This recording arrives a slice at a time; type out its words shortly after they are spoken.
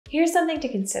Here's something to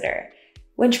consider.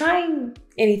 When trying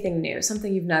anything new,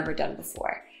 something you've never done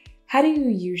before, how do you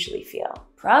usually feel?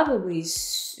 Probably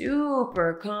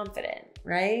super confident,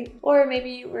 right? Or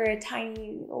maybe you were a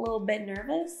little bit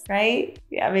nervous, right?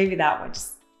 Yeah, maybe that one,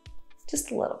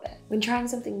 just a little bit. When trying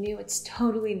something new, it's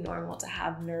totally normal to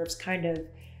have nerves kind of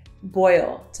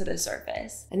boil to the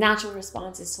surface. A natural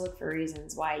response is to look for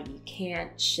reasons why you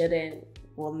can't, shouldn't,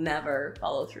 will never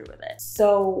follow through with it.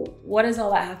 So what does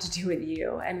all that have to do with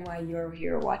you and why you're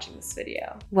here watching this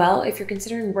video? Well, if you're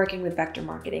considering working with vector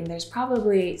marketing, there's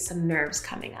probably some nerves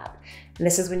coming up. And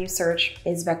this is when you search,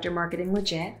 is vector marketing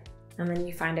legit? And then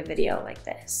you find a video like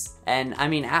this. And I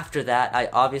mean, after that, I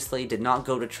obviously did not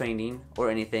go to training or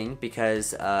anything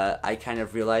because I kind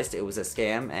of realized it was a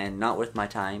scam and not worth my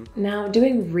time. Now,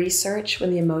 doing research when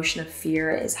the emotion of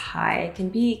fear is high can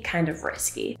be kind of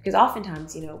risky because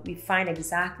oftentimes, we find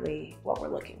exactly what we're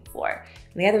looking for.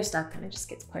 And the other stuff kind of just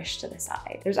gets pushed to the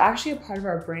side. There's actually a part of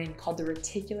our brain called the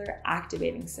reticular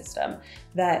activating system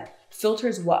that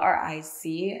filters what our eyes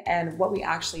see and what we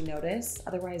actually notice.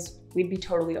 Otherwise, we'd be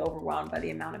totally overwhelmed by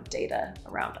the amount of data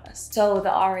around us. So the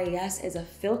RAS is a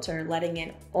filter letting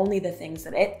in only the things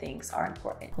that it thinks are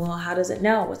important. Well, how does it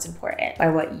know what's important? By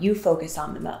what you focus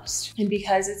on the most. And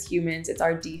because it's humans, it's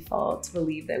our default to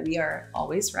believe that we are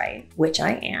always right, which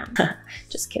I am.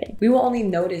 Just kidding. We will only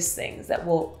notice things that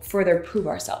will further prove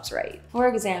ourselves right. For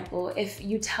example, if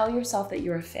you tell yourself that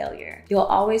you're a failure, you'll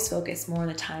always focus more on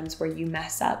the times where you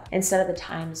mess up instead of the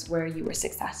times where you were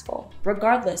successful,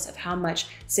 regardless of how much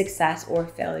success or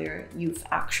failure you've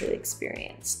actually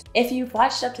experienced. If you've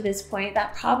watched up to this point,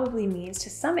 that probably means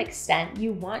to some extent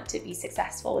you want to be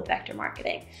successful with vector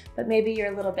marketing, but maybe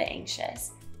you're a little bit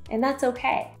anxious. And that's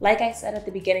okay. Like I said at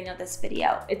the beginning of this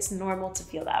video, it's normal to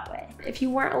feel that way. If you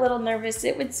weren't a little nervous,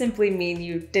 it would simply mean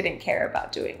you didn't care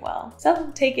about doing well. So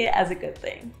take it as a good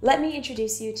thing. Let me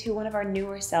introduce you to one of our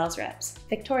newer sales reps,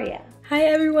 Victoria. Hi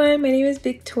everyone, my name is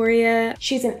Victoria.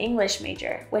 She's an English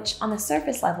major, which on the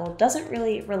surface level doesn't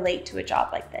really relate to a job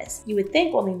like this. You would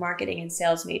think only marketing and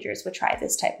sales majors would try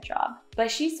this type of job.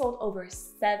 But she sold over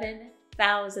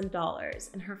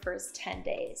 $7,000 in her first 10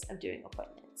 days of doing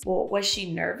appointments. Well, was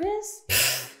she nervous?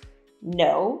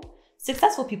 No.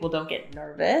 Successful people don't get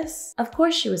nervous. Of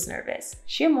course she was nervous.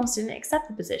 She almost didn't accept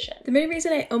the position. The main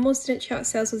reason I almost didn't try out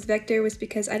sales with Vector was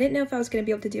because I didn't know if I was going to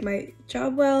be able to do my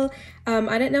job well.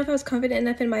 I didn't know if I was confident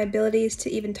enough in my abilities to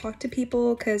even talk to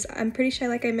people because I'm pretty shy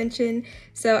like I mentioned.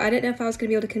 So I didn't know if I was going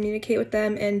to be able to communicate with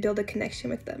them and build a connection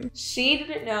with them. She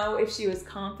didn't know if she was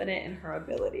confident in her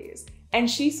abilities. And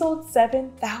she sold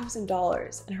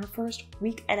 $7,000 in her first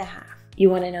week and a half. You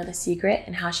want to know the secret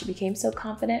and how she became so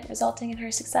confident, resulting in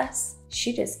her success?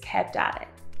 She just kept at it.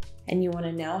 And you want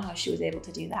to know how she was able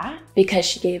to do that? Because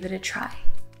she gave it a try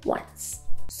once.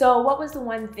 So what was the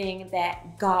one thing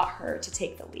that got her to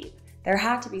take the leap? There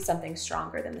had to be something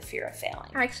stronger than the fear of failing.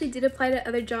 I actually did apply to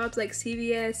other jobs like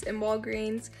CVS and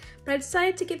Walgreens, but I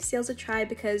decided to give sales a try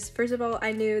because first of all,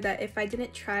 I knew that if I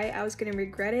didn't try, I was going to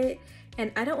regret it.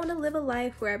 And I don't want to live a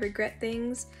life where I regret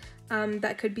things.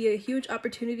 That could be a huge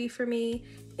opportunity for me,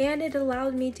 and it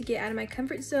allowed me to get out of my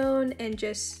comfort zone and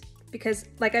just because,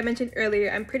 like I mentioned earlier,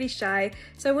 I'm pretty shy,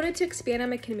 so I wanted to expand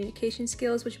on my communication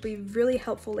skills, which would be really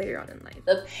helpful later on in life.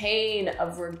 The pain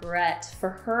of regret. For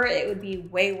her, it would be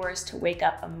way worse to wake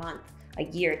up a month, a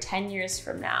year, 10 years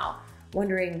from now,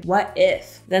 wondering what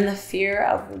if, than the fear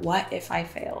of what if I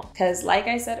fail. Because like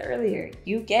I said earlier,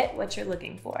 you get what you're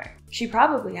looking for. She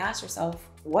probably asked herself,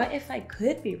 what if I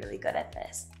could be really good at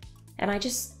this? And I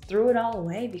just threw it all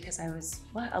away because I was,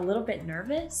 a little bit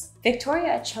nervous?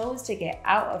 Victoria chose to get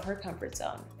out of her comfort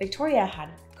zone. Victoria had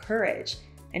courage,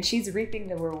 and she's reaping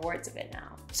the rewards of it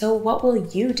now. So what will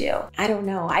you do? I don't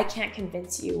know. I can't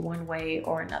convince you one way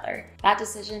or another. That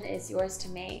decision is yours to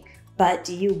make. But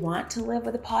do you want to live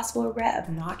with a possible regret of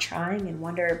not trying and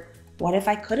wonder, what if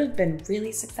I could have been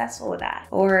really successful with that?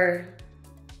 Or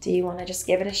do you want to just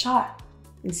give it a shot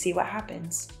and see what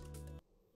happens?